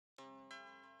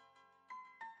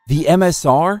The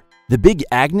MSR? The Big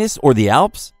Agnes or the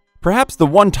Alps? Perhaps the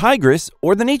One Tigris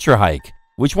or the Nature Hike?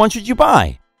 Which one should you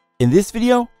buy? In this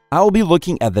video, I will be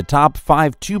looking at the top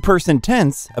 5 two-person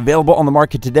tents available on the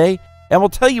market today and will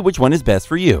tell you which one is best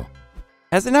for you.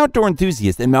 As an outdoor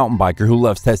enthusiast and mountain biker who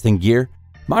loves testing gear,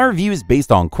 my review is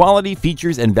based on quality,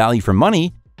 features, and value for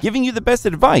money, giving you the best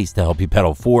advice to help you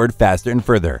pedal forward faster and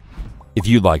further. If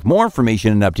you'd like more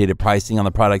information and updated pricing on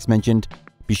the products mentioned,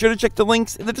 be sure to check the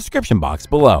links in the description box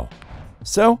below.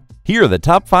 So, here are the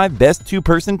top 5 best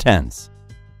two-person tents.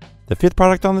 The 5th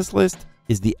product on this list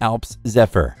is the Alps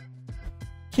Zephyr.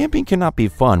 Camping cannot be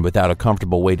fun without a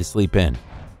comfortable way to sleep in.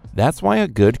 That's why a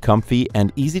good, comfy,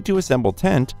 and easy-to-assemble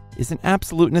tent is an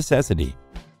absolute necessity,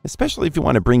 especially if you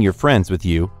want to bring your friends with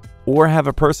you or have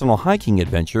a personal hiking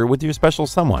adventure with your special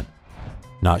someone.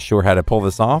 Not sure how to pull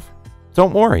this off?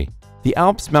 Don't worry, the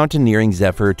Alps Mountaineering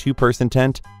Zephyr two-person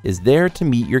tent is there to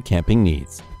meet your camping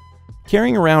needs.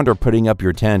 Carrying around or putting up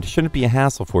your tent shouldn't be a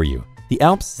hassle for you. The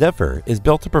Alps Zephyr is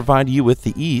built to provide you with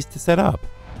the ease to set up.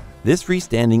 This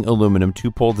freestanding aluminum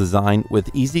two-pole design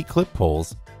with easy clip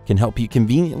poles can help you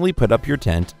conveniently put up your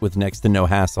tent with next to no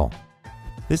hassle.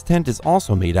 This tent is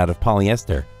also made out of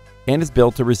polyester and is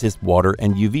built to resist water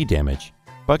and UV damage,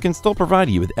 but can still provide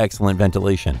you with excellent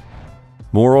ventilation.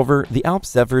 Moreover, the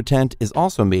Alps Zephyr tent is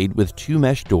also made with 2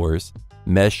 mesh doors,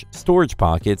 mesh storage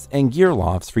pockets, and gear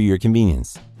lofts for your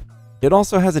convenience. It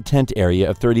also has a tent area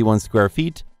of 31 square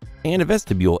feet and a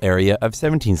vestibule area of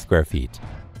 17 square feet,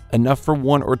 enough for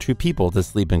 1 or 2 people to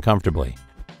sleep in comfortably.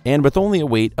 And with only a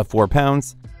weight of 4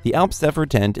 pounds, the Alps Zephyr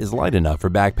tent is light enough for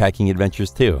backpacking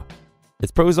adventures too.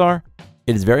 Its pros are,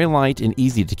 it is very light and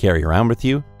easy to carry around with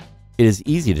you, it is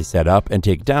easy to set up and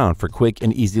take down for quick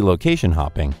and easy location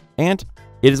hopping, and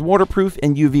it is waterproof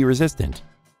and UV resistant,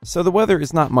 so the weather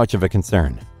is not much of a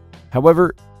concern.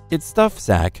 However, its stuff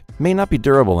sack may not be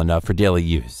durable enough for daily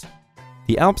use.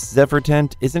 The Alps Zephyr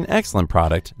tent is an excellent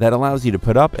product that allows you to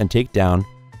put up and take down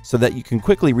so that you can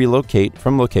quickly relocate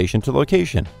from location to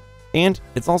location, and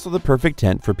it's also the perfect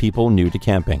tent for people new to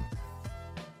camping.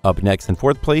 Up next in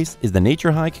 4th place is the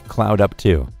Nature Hike Cloud Up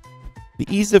 2.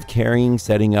 The ease of carrying,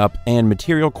 setting up, and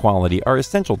material quality are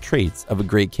essential traits of a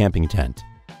great camping tent.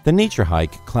 The Nature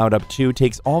Hike Cloud Up 2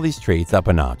 takes all these traits up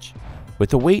a notch.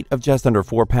 With a weight of just under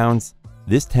 4 pounds,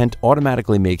 this tent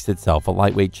automatically makes itself a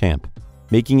lightweight champ,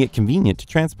 making it convenient to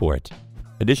transport.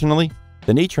 Additionally,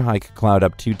 the Nature Hike Cloud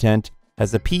Up 2 tent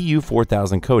has a PU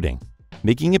 4000 coating,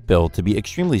 making it built to be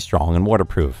extremely strong and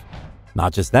waterproof.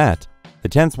 Not just that, the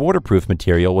tent's waterproof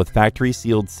material with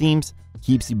factory-sealed seams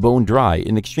keeps you bone dry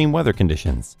in extreme weather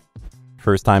conditions.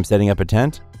 First time setting up a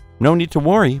tent? No need to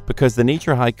worry because the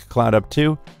Nature Hike Cloud Up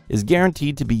 2 is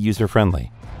guaranteed to be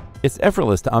user-friendly. It's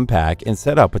effortless to unpack and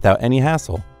set up without any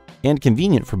hassle, and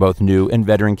convenient for both new and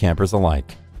veteran campers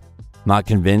alike. Not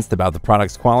convinced about the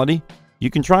product's quality?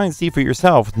 You can try and see for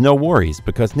yourself with no worries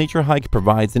because Nature Hike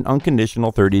provides an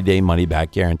unconditional 30-day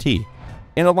money-back guarantee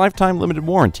and a lifetime limited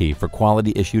warranty for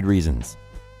quality-issued reasons.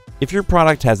 If your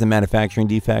product has a manufacturing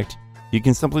defect, you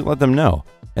can simply let them know,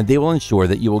 and they will ensure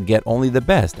that you will get only the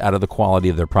best out of the quality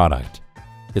of their product.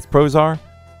 Its pros are,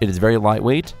 it is very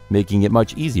lightweight, making it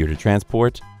much easier to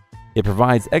transport. It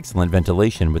provides excellent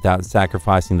ventilation without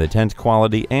sacrificing the tent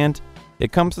quality, and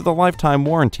it comes with a lifetime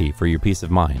warranty for your peace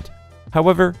of mind.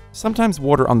 However, sometimes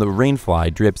water on the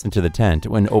rainfly drips into the tent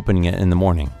when opening it in the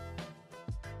morning.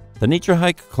 The Nature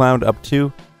Hike Cloud Up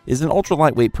 2 is an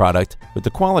ultra-lightweight product with the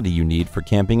quality you need for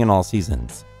camping in all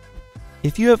seasons.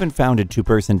 If you haven't found a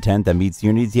two-person tent that meets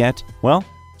your needs yet, well,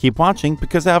 keep watching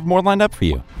because I have more lined up for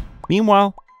you.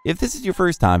 Meanwhile, if this is your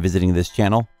first time visiting this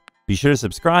channel, be sure to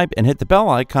subscribe and hit the bell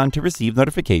icon to receive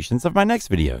notifications of my next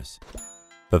videos.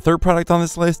 The 3rd product on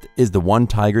this list is the One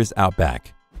Tigris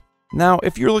Outback. Now,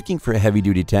 if you're looking for a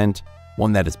heavy-duty tent,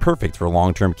 one that is perfect for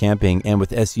long-term camping and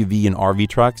with SUV and RV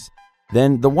trucks,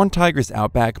 then the One Tigris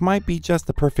Outback might be just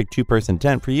the perfect two-person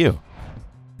tent for you.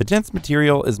 The tent's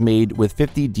material is made with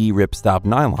 50D ripstop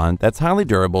nylon that's highly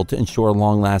durable to ensure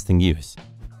long-lasting use.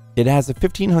 It has a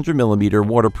 1500mm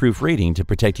waterproof rating to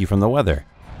protect you from the weather.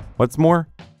 What's more,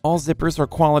 all zippers are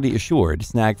quality assured,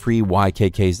 snag-free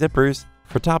YKK zippers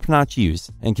for top-notch use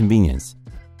and convenience.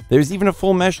 There's even a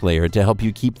full mesh layer to help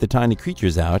you keep the tiny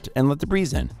creatures out and let the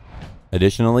breeze in.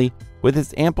 Additionally, with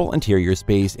its ample interior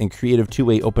space and creative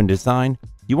two-way open design,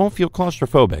 you won't feel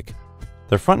claustrophobic.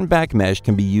 The front and back mesh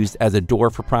can be used as a door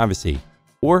for privacy,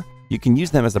 or you can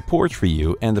use them as a porch for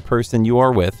you and the person you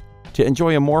are with to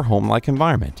enjoy a more home-like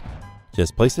environment.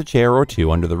 Just place a chair or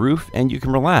two under the roof and you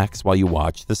can relax while you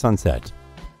watch the sunset.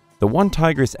 The One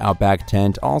Tigris Outback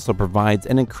tent also provides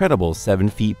an incredible 7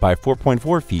 feet by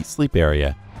 4.4 feet sleep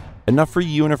area, enough for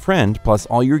you and a friend plus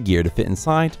all your gear to fit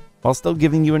inside while still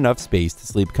giving you enough space to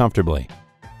sleep comfortably.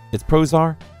 Its pros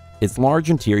are, its large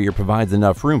interior provides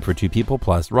enough room for 2 people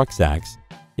plus rucksacks,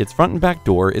 its front and back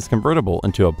door is convertible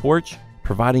into a porch,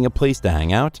 providing a place to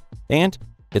hang out, and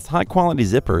its high-quality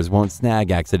zippers won't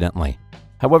snag accidentally.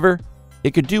 However,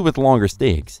 it could do with longer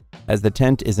stakes, as the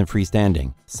tent isn't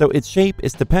freestanding, so its shape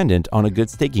is dependent on a good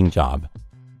staking job.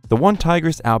 The One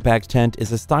Tigris Outback tent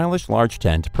is a stylish large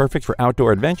tent perfect for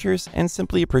outdoor adventures and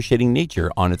simply appreciating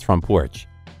nature on its front porch.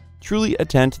 Truly a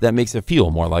tent that makes it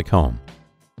feel more like home.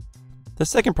 The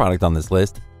second product on this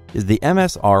list is the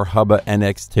MSR Hubba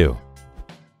NX2.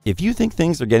 If you think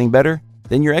things are getting better,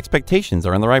 then your expectations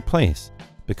are in the right place,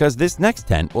 because this next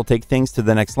tent will take things to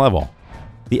the next level.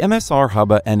 The MSR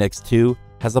Hubba NX2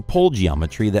 has a pole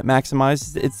geometry that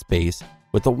maximizes its space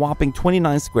with a whopping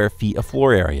 29 square feet of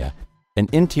floor area, an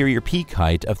interior peak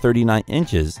height of 39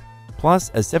 inches, plus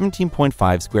a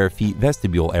 17.5 square feet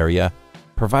vestibule area,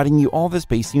 providing you all the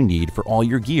space you need for all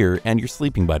your gear and your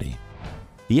sleeping buddy.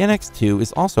 The NX2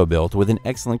 is also built with an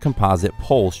excellent composite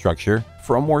pole structure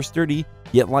for a more sturdy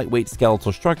yet lightweight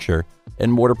skeletal structure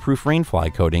and waterproof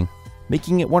rainfly coating,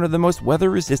 making it one of the most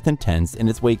weather-resistant tents in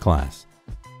its weight class.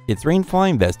 Its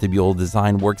rainfly vestibule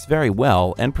design works very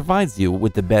well and provides you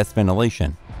with the best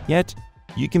ventilation, yet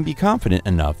you can be confident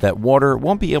enough that water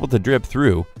won't be able to drip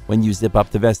through when you zip up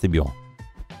the vestibule.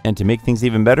 And to make things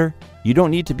even better, you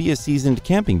don't need to be a seasoned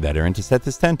camping veteran to set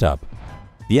this tent up.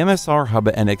 The MSR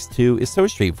Hubba NX2 is so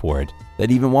straightforward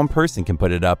that even one person can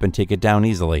put it up and take it down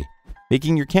easily,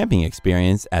 making your camping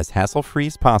experience as hassle-free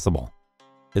as possible.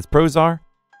 Its pros are,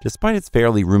 despite its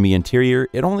fairly roomy interior,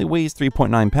 it only weighs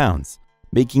 3.9 pounds,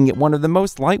 making it one of the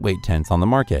most lightweight tents on the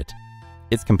market.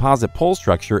 Its composite pole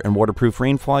structure and waterproof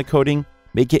rainfly coating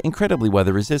make it incredibly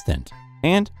weather-resistant,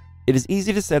 and it is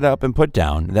easy to set up and put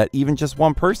down that even just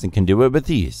one person can do it with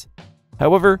ease.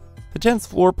 However, the tent's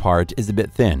floor part is a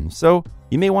bit thin, so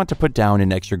you may want to put down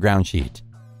an extra ground sheet.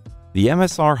 The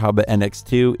MSR Hubba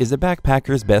NX2 is a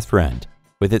backpacker's best friend.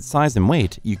 With its size and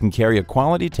weight, you can carry a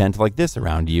quality tent like this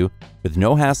around you with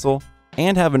no hassle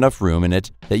and have enough room in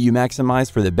it that you maximize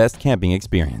for the best camping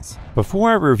experience. Before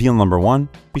I reveal number 1,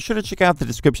 be sure to check out the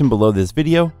description below this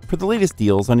video for the latest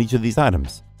deals on each of these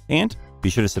items. And be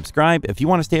sure to subscribe if you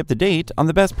want to stay up to date on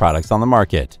the best products on the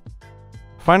market.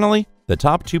 Finally, the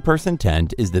top 2-person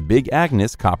tent is the Big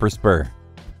Agnes Copper Spur.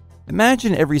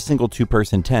 Imagine every single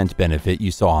 2-person tent benefit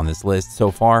you saw on this list so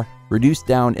far reduced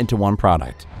down into one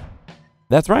product.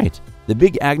 That's right, the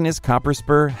Big Agnes Copper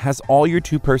Spur has all your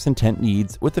 2-person tent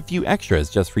needs with a few extras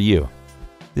just for you.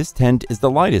 This tent is the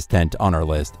lightest tent on our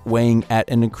list, weighing at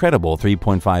an incredible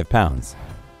 3.5 pounds.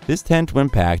 This tent, when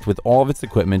packed with all of its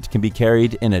equipment, can be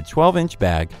carried in a 12-inch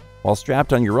bag while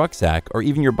strapped on your rucksack or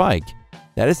even your bike.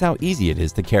 That is how easy it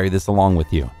is to carry this along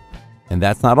with you. And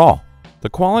that's not all. The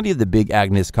quality of the Big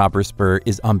Agnes Copper Spur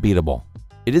is unbeatable.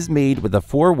 It is made with a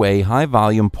 4-way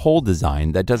high-volume pole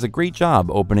design that does a great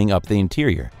job opening up the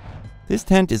interior. This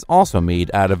tent is also made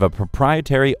out of a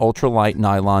proprietary ultralight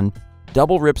nylon,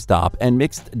 double ripstop, and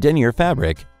mixed denier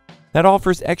fabric that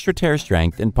offers extra tear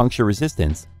strength and puncture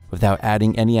resistance without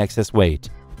adding any excess weight.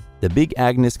 The Big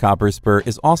Agnes Copper Spur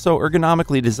is also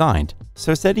ergonomically designed,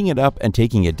 so setting it up and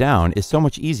taking it down is so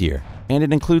much easier, and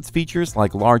it includes features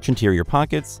like large interior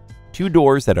pockets, 2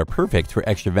 doors that are perfect for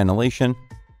extra ventilation,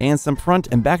 and some front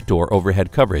and back door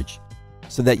overhead coverage,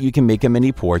 so that you can make a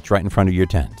mini porch right in front of your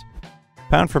tent.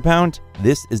 Pound for pound,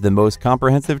 this is the most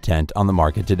comprehensive tent on the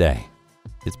market today.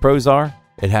 Its pros are,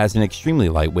 it has an extremely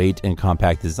lightweight and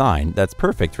compact design that's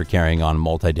perfect for carrying on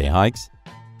multi-day hikes.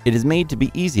 It is made to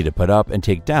be easy to put up and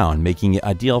take down, making it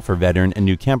ideal for veteran and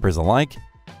new campers alike.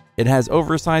 It has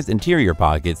oversized interior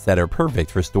pockets that are perfect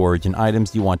for storage and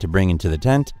items you want to bring into the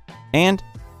tent, and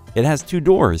it has 2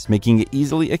 doors, making it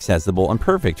easily accessible and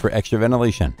perfect for extra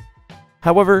ventilation.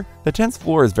 However, the tent's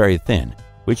floor is very thin,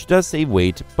 which does save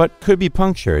weight but could be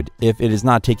punctured if it is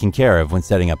not taken care of when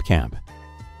setting up camp.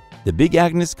 The Big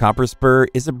Agnes Copper Spur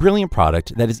is a brilliant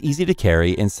product that is easy to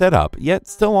carry and set up, yet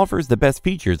still offers the best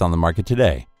features on the market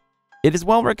today. It is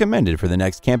well recommended for the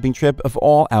next camping trip of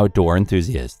all outdoor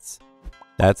enthusiasts.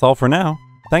 That's all for now.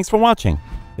 Thanks for watching.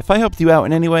 If I helped you out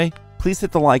in any way, please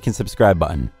hit the like and subscribe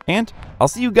button, and I'll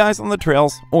see you guys on the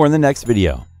trails or in the next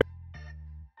video.